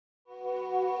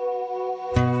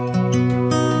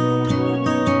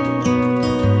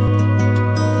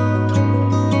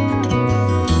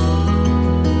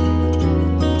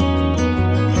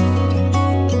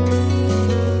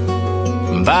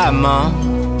Mom.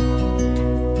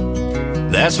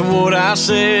 That's what I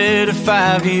said at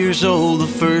 5 years old, the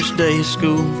first day of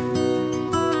school.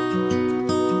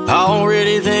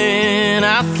 Already then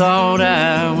I thought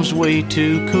I was way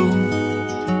too cool.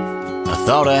 I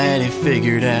thought I had it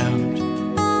figured out,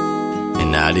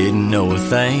 and I didn't know a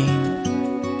thing.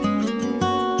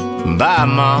 Bye,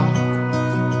 Mom.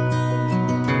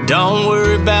 Don't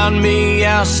worry about me,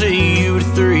 I'll see you at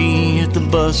 3 at the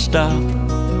bus stop.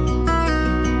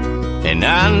 And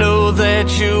I know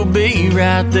that you'll be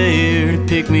right there to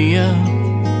pick me up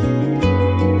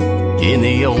in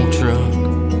the old truck.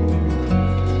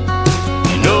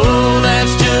 You know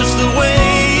that's just the way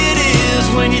it is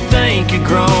when you think you're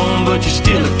grown, but you're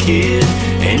still a kid.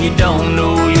 And you don't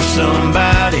know you're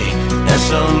somebody that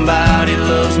somebody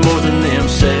loves more than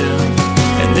themselves.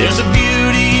 And there's a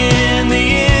beauty in the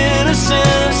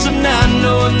innocence of not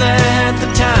knowing that the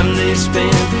time they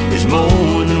spend is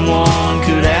more than one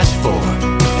could ask for.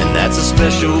 And that's a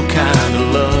special kind of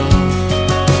love,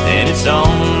 and it's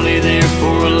only there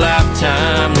for a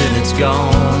lifetime, then it's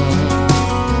gone.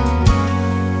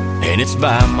 And it's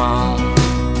bye, Mom.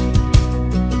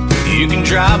 You can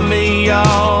drop me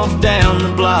off down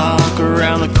the block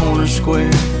around the corner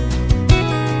square.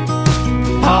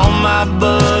 All my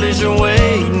buddies are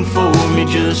waiting for me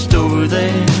just over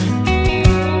there.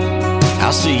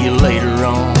 I'll see you later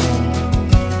on.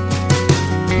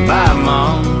 Bye,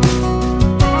 Mom.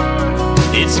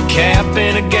 It's a cap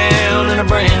and a gown in a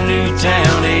brand new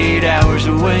town 8 hours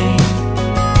away.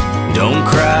 Don't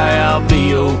cry, I'll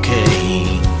be okay.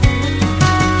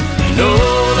 You know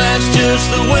that's just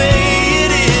the way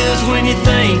it is when you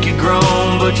think you're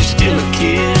grown, but you're still a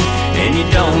kid. And you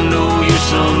don't know you're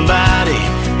somebody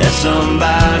that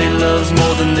somebody loves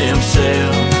more than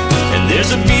themselves. And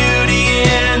there's a beauty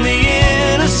in the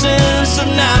innocence of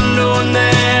not knowing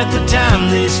that the time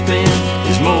they spend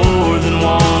is more than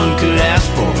one could ask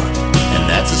for. And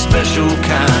that's a special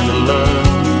kind of love,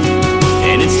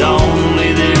 and it's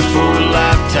only there for a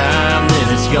lifetime, then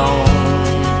it's gone.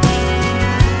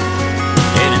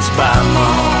 And it's bye,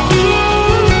 Mom.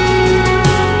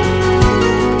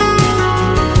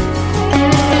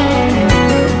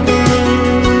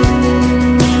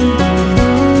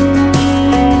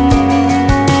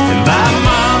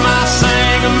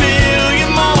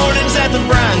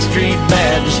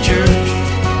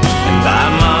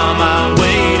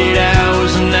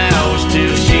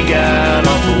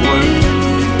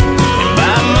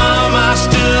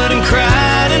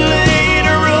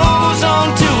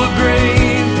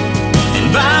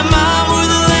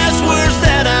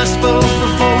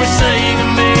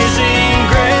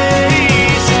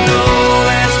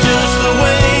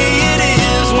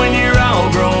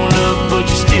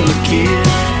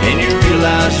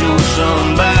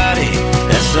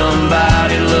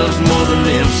 Somebody loves more than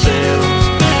themselves.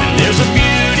 And there's a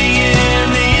beauty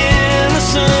in the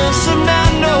innocence of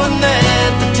not knowing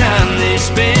that the time they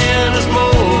spend is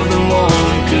more than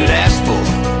one could ask for.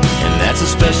 And that's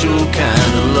a special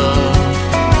kind of love,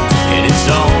 and it's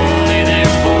only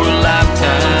there for a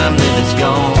lifetime, then it's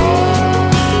gone.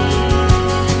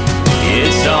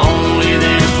 It's only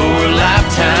there for a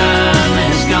lifetime,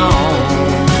 then it's gone.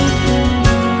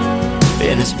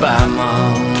 And it's bye,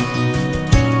 Mom.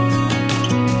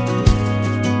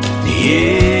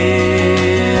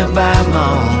 Yeah, bye,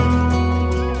 Mom.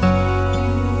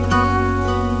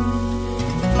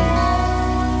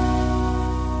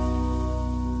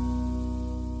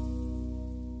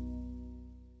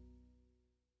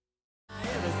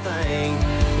 Everything,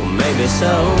 well, maybe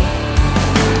so,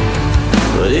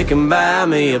 but it can buy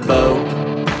me a boat.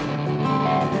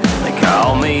 They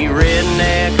call me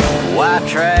redneck, white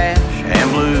trash, and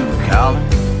blue collar,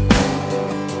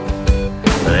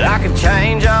 but I could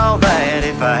change all that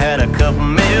if I had a couple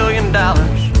 $1 million.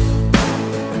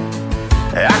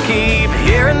 I keep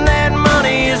hearing that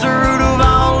money is the root of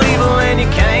all evil, and you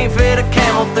can't fit a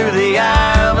camel through the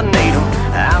eye of a needle.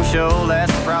 I'm sure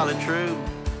that's probably true.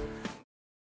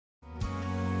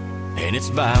 And it's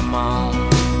bye, Mom.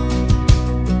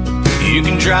 You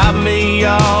can drop me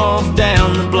off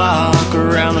down the block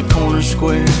around the corner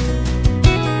square.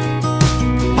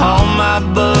 All my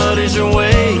buddies are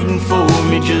waiting for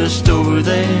me just over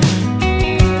there.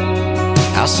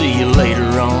 I'll see you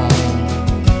later on.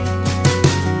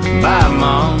 Bye,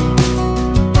 Mom.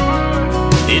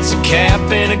 It's a cap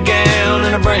and a gown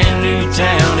in a brand new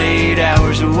town 8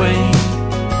 hours away.